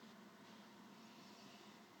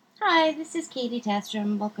Hi, this is Katie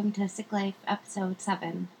Tastrom. Welcome to Sick Life Episode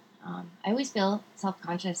 7. I always feel self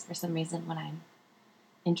conscious for some reason when I'm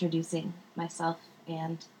introducing myself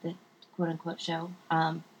and the quote unquote show.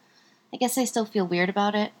 I guess I still feel weird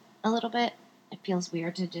about it a little bit. It feels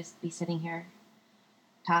weird to just be sitting here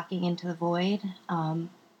talking into the void. I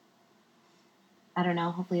don't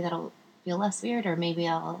know, hopefully that'll feel less weird, or maybe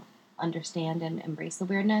I'll understand and embrace the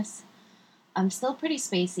weirdness. I'm still pretty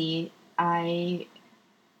spacey. I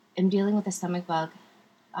am dealing with a stomach bug.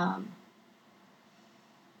 Um,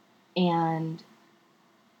 and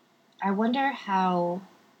I wonder how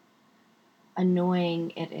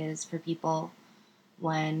annoying it is for people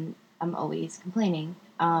when I'm always complaining.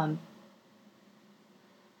 I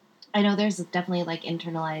know there's definitely like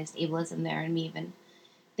internalized ableism there, and me even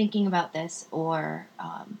thinking about this or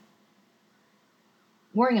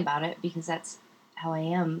worrying about it because that's how I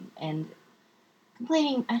am. And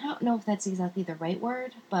complaining, I don't know if that's exactly the right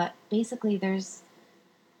word, but basically there's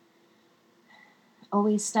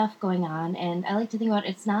always stuff going on. And I like to think about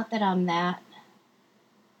it's not that I'm that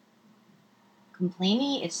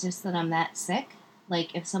complainy, it's just that I'm that sick.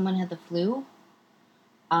 Like if someone had the flu,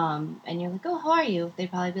 and you're like, oh, how are you? They'd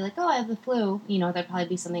probably be like, oh, I have the flu. That'd probably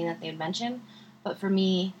be something that they'd mention. But for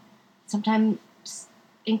me, sometimes,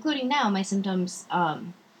 including now, my symptoms,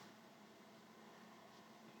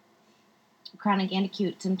 chronic and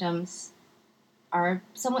acute symptoms, are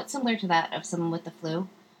somewhat similar to that of someone with the flu.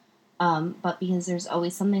 But because there's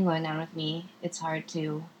always something going on with me, it's hard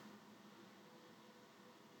to,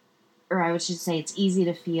 or I should say, it's easy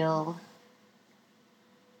to feel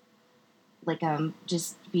like I'm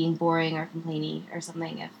just being boring or complaining or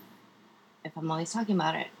something if I'm always talking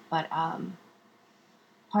about it. But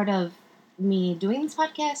part of me doing this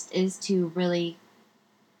podcast is to really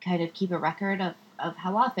kind of keep a record of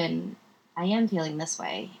how often I am feeling this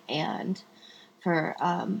way. And for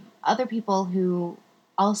other people who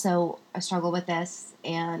also struggle with this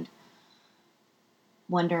and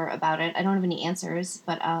wonder about it, I don't have any answers,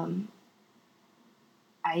 but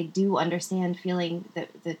I do understand feeling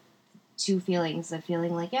the two feelings of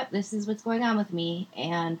feeling like, yep, this is what's going on with me,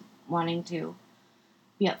 and wanting to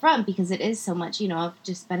be upfront because it is so much. I've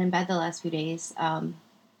just been in bed the last few days.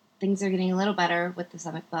 Things are getting a little better with the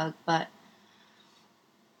stomach bug, but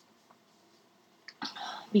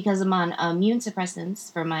because I'm on immune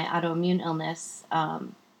suppressants for my autoimmune illness,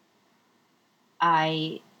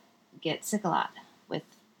 I get sick a lot with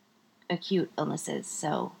acute illnesses.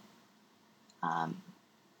 So, um,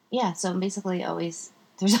 yeah, so I'm basically always,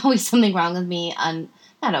 there's always something wrong with me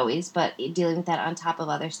not always, but dealing with that on top of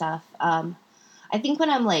other stuff. I think when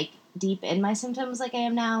I'm like deep in my symptoms like I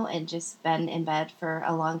am now and just been in bed for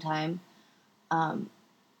a long time, um,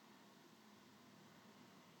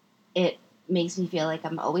 it makes me feel like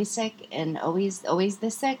I'm always sick and always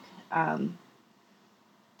this sick, to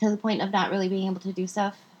the point of not really being able to do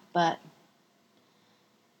stuff. But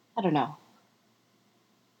I don't know.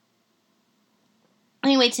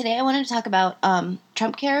 Anyway, today I wanted to talk about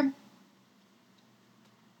Trump Care,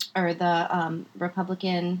 or the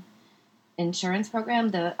Republican insurance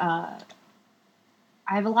program. I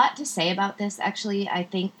have a lot to say about this. Actually, I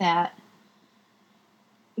think that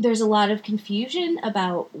there's a lot of confusion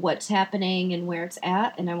about what's happening and where it's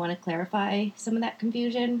at, and I want to clarify some of that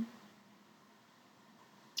confusion.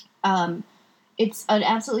 Um, it's an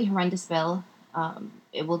absolutely horrendous bill.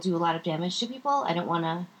 It will do a lot of damage to people. I don't want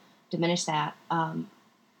to diminish that.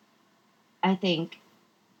 I think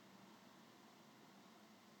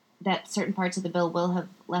that certain parts of the bill will have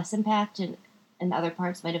less impact, and other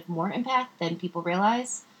parts might have more impact than people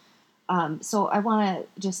realize. So I want to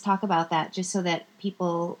just talk about that, just so that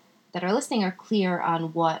people that are listening are clear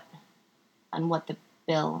on what the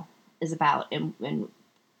bill is about, and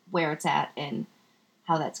where it's at and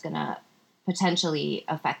how that's going to potentially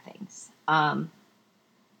affect things. I'm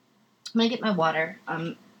gonna get my water.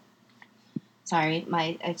 Sorry,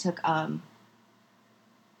 I took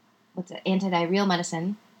what's it, antidiarrheal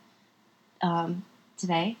medicine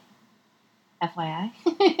today. FYI.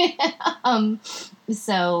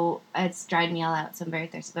 So it's dried me all out, so I'm very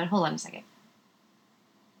thirsty. But hold on a second.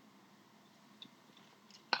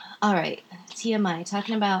 All right, TMI,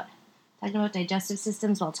 talking about digestive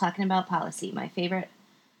systems while talking about policy. My favorite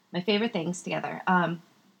things together.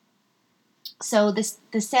 So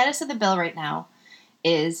the status of the bill right now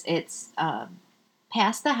is it's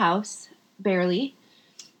passed the House barely,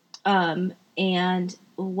 and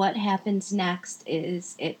what happens next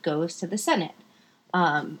is it goes to the Senate,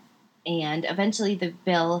 um, and eventually the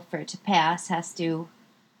bill for it to pass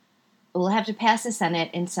will have to pass the Senate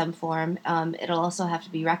in some form. It'll also have to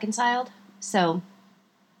be reconciled. So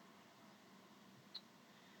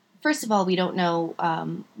first of all, we don't know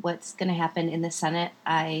what's going to happen in the Senate.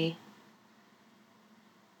 I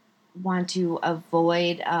want to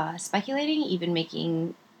avoid speculating, even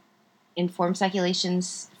making informed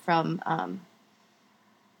speculations from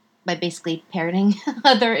by basically parroting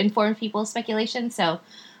other informed people's speculation. So,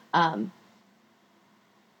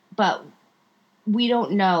 but we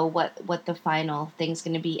don't know what the final thing's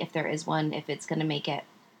going to be, if there is one, if it's going to make it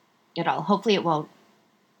at all. Hopefully, it won't.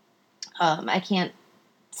 I can't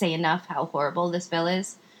say enough how horrible this bill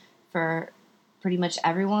is for pretty much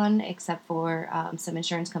everyone except for some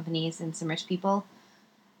insurance companies and some rich people.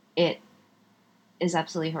 It is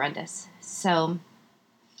absolutely horrendous. So,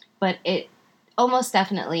 but it almost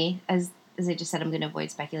definitely, as I just said, I'm going to avoid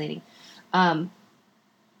speculating.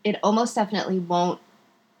 It almost definitely won't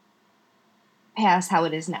pass how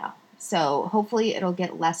it is now. So hopefully it'll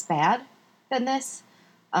get less bad than this,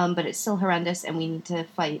 but it's still horrendous, and we need to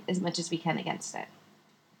fight as much as we can against it.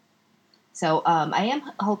 So I am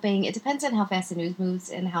hoping, it depends on how fast the news moves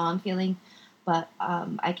and how I'm feeling, but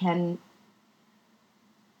I can,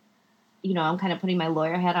 I'm kind of putting my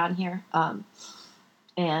lawyer hat on here,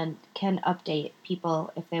 and can update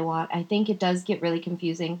people if they want. I think it does get really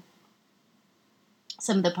confusing,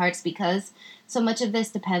 some of the parts, because so much of this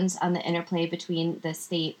depends on the interplay between the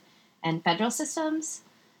state and federal systems.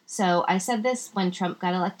 So I said this when Trump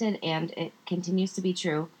got elected, and it continues to be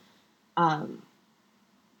true.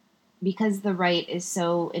 Because the right is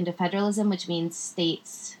so into federalism, which means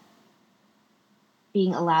states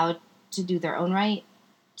being allowed to do their own right,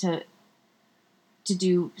 to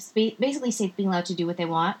do, basically states being allowed to do what they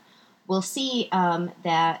want, we'll see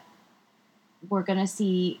that we're going to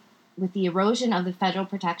see, with the erosion of the federal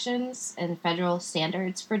protections and federal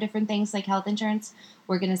standards for different things like health insurance,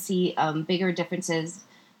 we're going to see bigger differences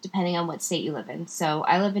depending on what state you live in. So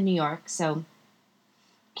I live in New York, so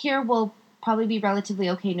here will probably be relatively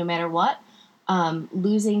okay no matter what.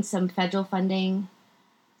 Losing some federal funding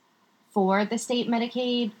for the state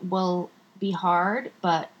Medicaid will be hard,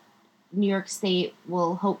 but New York State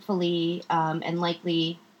will hopefully and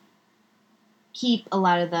likely keep a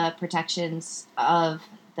lot of the protections of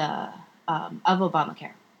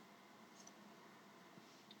Obamacare.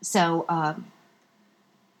 So,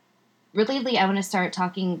 relatedly, I want to start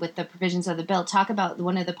talking with the provisions of the bill. Talk about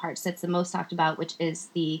one of the parts that's the most talked about, which is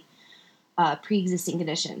the pre-existing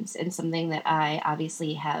conditions, and something that I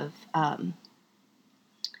obviously have a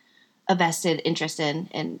vested interest in,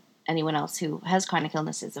 and anyone else who has chronic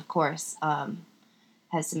illnesses, of course,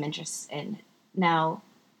 has some interest in. Now,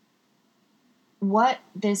 what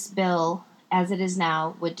this bill, as it is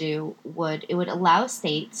now, would do, it would allow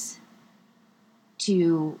states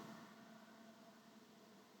to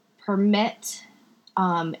permit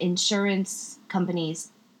insurance companies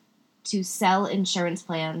to sell insurance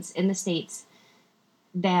plans in the states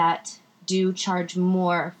that do charge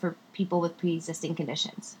more for people with pre-existing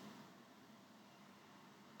conditions.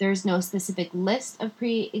 There's no specific list of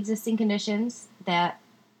pre-existing conditions that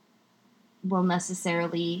will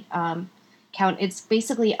necessarily count. It's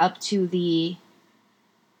basically up to the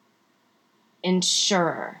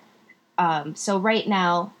insurer. So right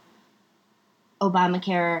now,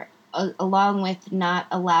 Obamacare, along with not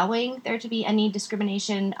allowing there to be any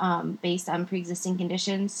discrimination based on pre-existing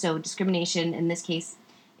conditions, so discrimination in this case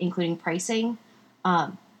including pricing,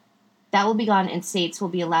 that will be gone, and states will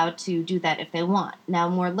be allowed to do that if they want. Now,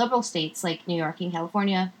 more liberal states like New York and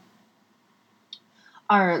California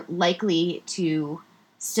are likely to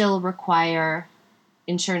still require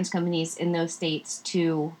insurance companies in those states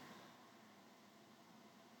to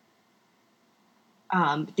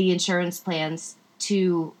the insurance plans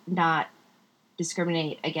to not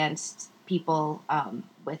discriminate against people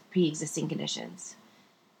with pre-existing conditions.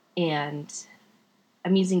 And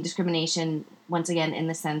I'm using discrimination once again in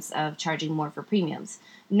the sense of charging more for premiums.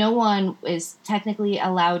 No one is technically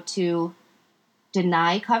allowed to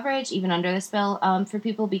deny coverage, even under this bill, for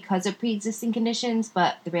people because of pre-existing conditions,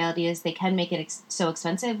 but the reality is they can make it so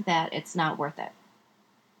expensive that it's not worth it.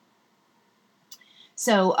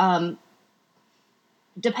 So,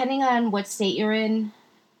 depending on what state you're in,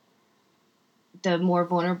 the more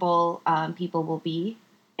vulnerable people will be.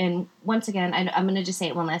 And once again, I'm going to just say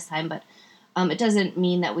it one last time, but it doesn't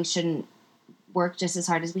mean that we shouldn't work just as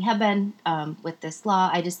hard as we have been with this law.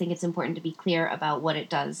 I just think it's important to be clear about what it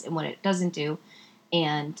does and what it doesn't do.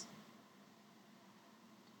 And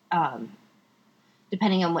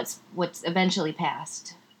depending on what's eventually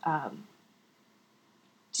passed,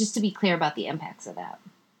 just to be clear about the impacts of that.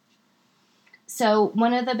 So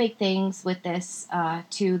one of the big things with this,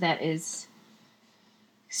 too, that is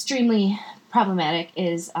extremely problematic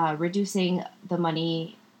is reducing the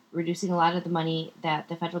money reducing a lot of the money that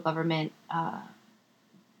the federal government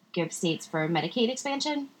gives states for Medicaid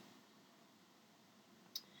expansion.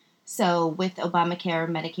 So with Obamacare,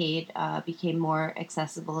 Medicaid became more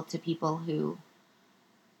accessible to people who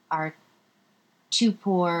are too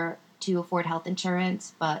poor to afford health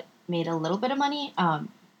insurance, but made a little bit of money.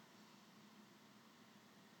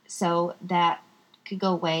 So that could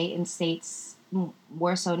go away in states.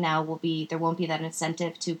 More so now there won't be that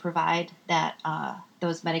incentive to provide that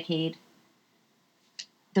those Medicaid,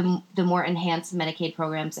 the more enhanced Medicaid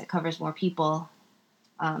programs that covers more people.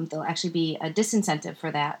 There'll actually be a disincentive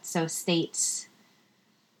for that. So states,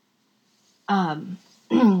 um,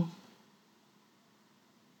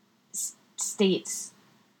 states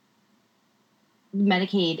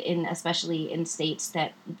Medicaid, especially in states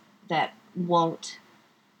that won't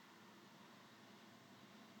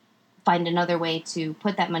find another way to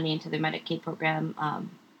put that money into their Medicaid program,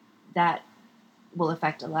 that will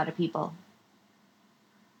affect a lot of people.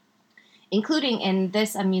 Including in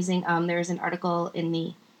this, I'm using, there's an article in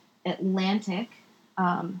the Atlantic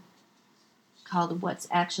called What's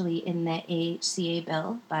Actually in the AHCA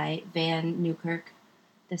Bill by Van Newkirk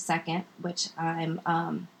II, which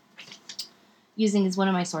I'm using as one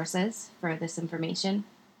of my sources for this information.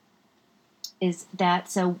 Is that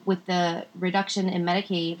so with the reduction in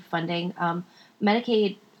Medicaid funding,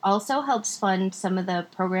 Medicaid also helps fund some of the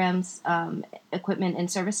programs, equipment, and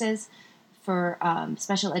services for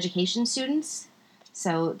special education students.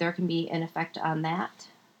 So there can be an effect on that.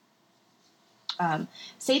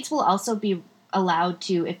 States will also be allowed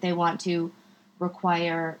to, if they want to,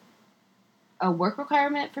 require a work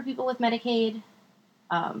requirement for people with Medicaid.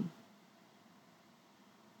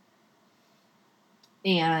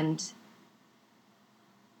 And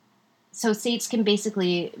so states can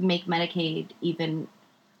basically make Medicaid even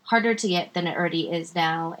harder to get than it already is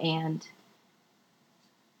now, and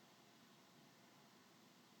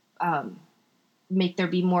make there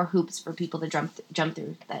be more hoops for people to jump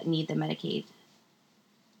through that need the Medicaid,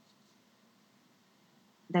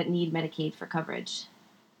 for coverage.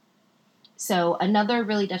 So another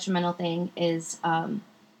really detrimental thing is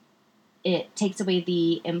it takes away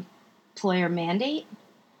the employer mandate.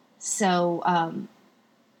 So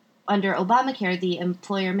under Obamacare, the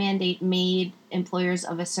employer mandate made employers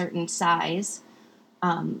of a certain size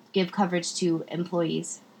give coverage to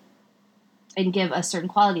employees and give a certain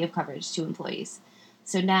quality of coverage to employees.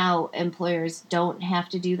 So now employers don't have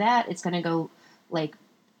to do that. It's going to go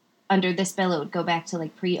under this bill, it would go back to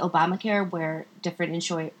pre-Obamacare where different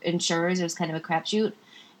insurers, it was kind of a crapshoot.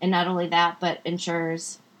 And not only that, but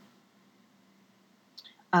insurers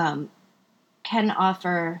can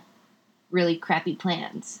offer really crappy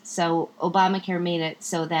plans. So Obamacare made it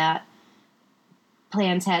so that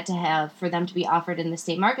plans had to have, for them to be offered in the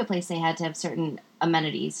state marketplace, they had to have certain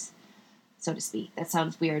amenities, so to speak. That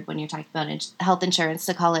sounds weird when you're talking about health insurance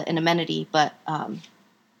to call it an amenity, but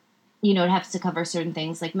it has to cover certain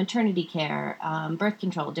things like maternity care, birth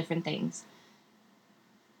control, different things.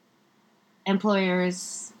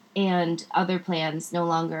 Employers and other plans no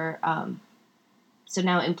longer, so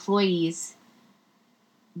now employees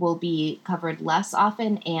will be covered less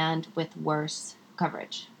often and with worse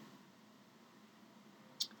coverage.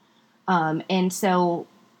 And so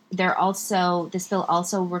this bill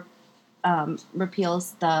also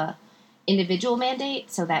repeals the individual mandate.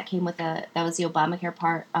 So that came that was the Obamacare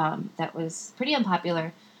part that was pretty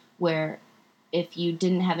unpopular, where if you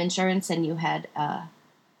didn't have insurance and you had a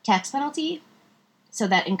tax penalty, so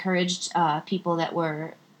that encouraged people that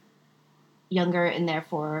were younger and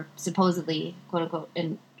therefore supposedly quote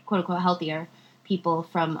unquote healthier people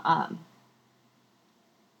from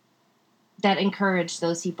that encouraged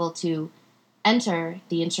those people to enter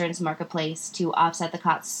the insurance marketplace to offset the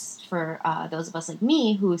costs for those of us like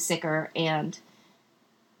me who is sicker and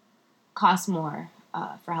cost more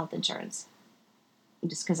for health insurance,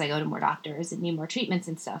 just because I go to more doctors and need more treatments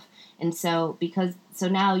and stuff. And so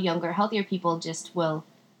now younger and healthier people,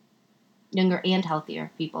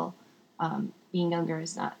 being younger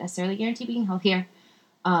is not necessarily guaranteed being healthier,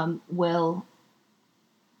 will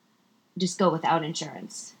just go without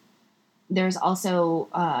insurance. There's also,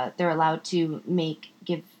 they're allowed to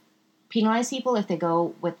penalize people if they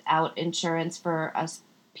go without insurance for a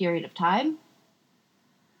period of time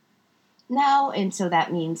now. And so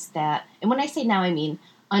that means that, and when I say now, I mean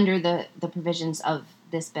under the provisions of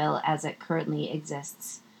this bill as it currently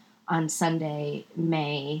exists on Sunday,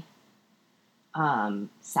 May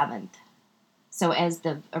 7th. So as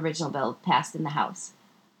the original bill passed in the House.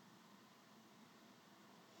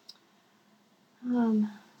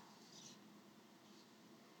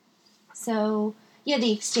 So, yeah,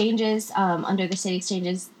 the exchanges, under the state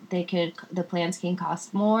exchanges, the plans can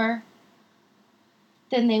cost more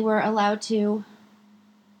than they were allowed to.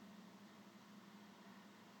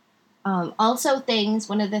 Also,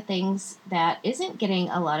 one of the things that isn't getting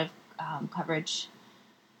a lot of coverage,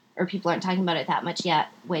 or people aren't talking about it that much yet,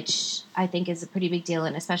 which I think is a pretty big deal,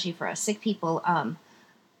 and especially for us sick people,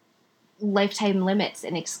 lifetime limits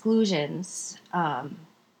and exclusions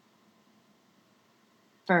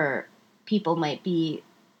for people might be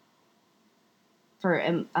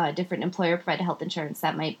for different employer-provided health insurance.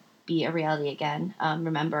 That might be a reality again.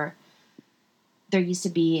 Remember, there used to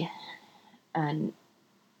be a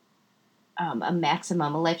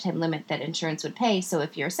maximum, a lifetime limit that insurance would pay. So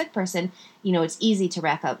if you're a sick person, it's easy to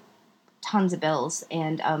rack up tons of bills.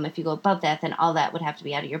 And if you go above that, then all that would have to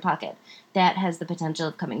be out of your pocket. That has the potential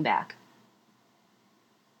of coming back.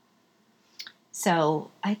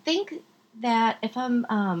 So I think that if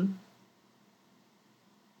I'm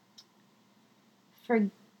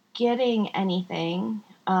forgetting anything,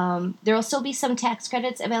 there will still be some tax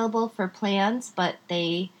credits available for plans, but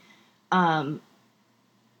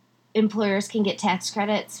employers can get tax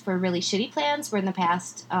credits for really shitty plans, where in the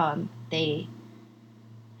past the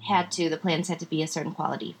plans had to be a certain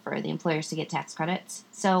quality for the employers to get tax credits.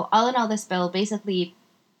 So all in all, this bill basically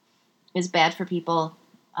is bad for people,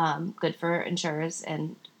 good for insurers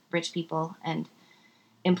and rich people and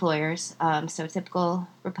employers. So typical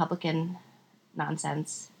Republican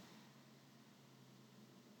nonsense.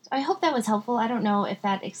 So I hope that was helpful. I don't know if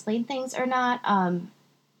that explained things or not.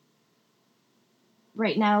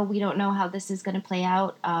 Right now, we don't know how this is going to play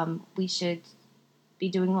out. We should be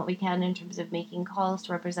doing what we can in terms of making calls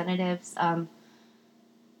to representatives,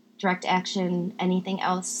 direct action, anything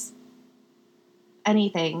else,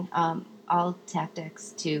 anything, all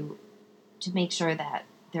tactics to make sure that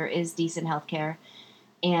there is decent health care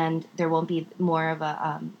and there won't be more of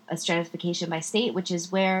a stratification by state, which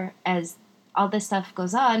is where, as all this stuff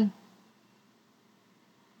goes on,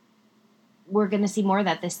 we're going to see more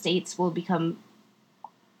that the states will become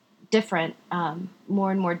different,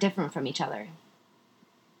 more and more different from each other.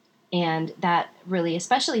 And that really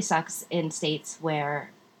especially sucks in states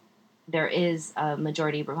where there is a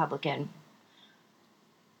majority Republican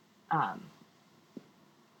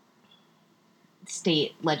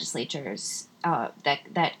state legislatures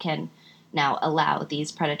that can now allow these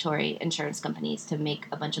predatory insurance companies to make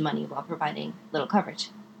a bunch of money while providing little coverage.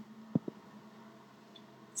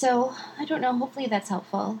 So, I don't know. Hopefully that's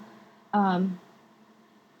helpful. I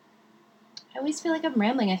always feel like I'm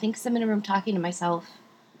rambling. I think 'cause I'm in a room talking to myself.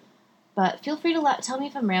 But feel free to tell me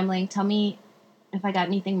if I'm rambling. Tell me if I got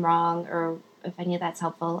anything wrong or if any of that's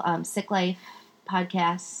helpful. Sick Life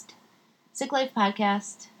Podcast,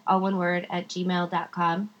 all one word, at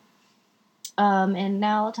gmail.com. And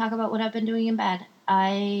now I'll talk about what I've been doing in bed.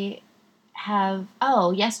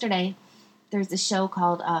 Yesterday, there's this show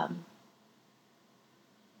called,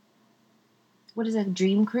 what is it,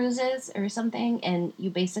 Dream Cruises or something? And you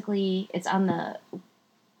basically, it's on a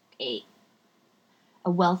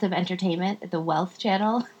wealth of entertainment, the Wealth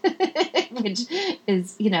Channel, which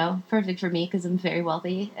is, perfect for me because I'm very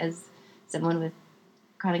wealthy as someone with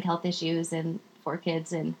chronic health issues and 4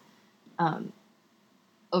 kids and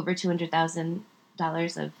over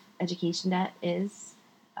 $200,000 of education debt is.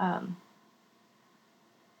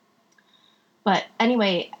 But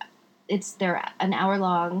anyway, they're an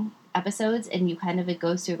hour-long episodes, and it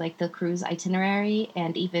goes through like the cruise itinerary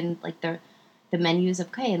and even like the menus of,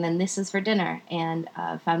 okay, and then this is for dinner, and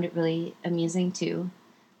found it really amusing to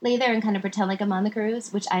lay there and kind of pretend like I'm on the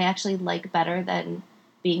cruise, which I actually like better than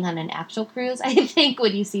being on an actual cruise. I think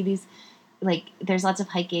when you see these, like, there's lots of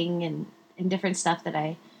hiking and different stuff that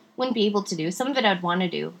I wouldn't be able to do. Some of it I'd want to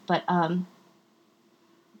do, but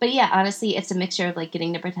yeah, honestly, it's a mixture of like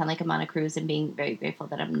getting to pretend like I'm on a cruise and being very grateful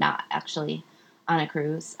that I'm not actually on a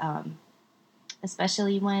cruise,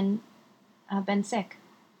 especially when I've been sick.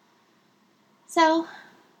 So,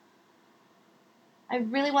 I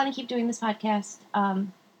really want to keep doing this podcast,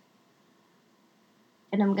 and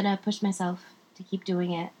I'm going to push myself to keep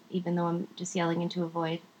doing it, even though I'm just yelling into a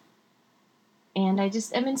void. And I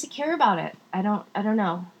just am insecure about it. I don't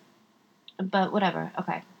know. But whatever.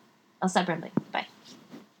 Okay. I'll stop rambling. Bye.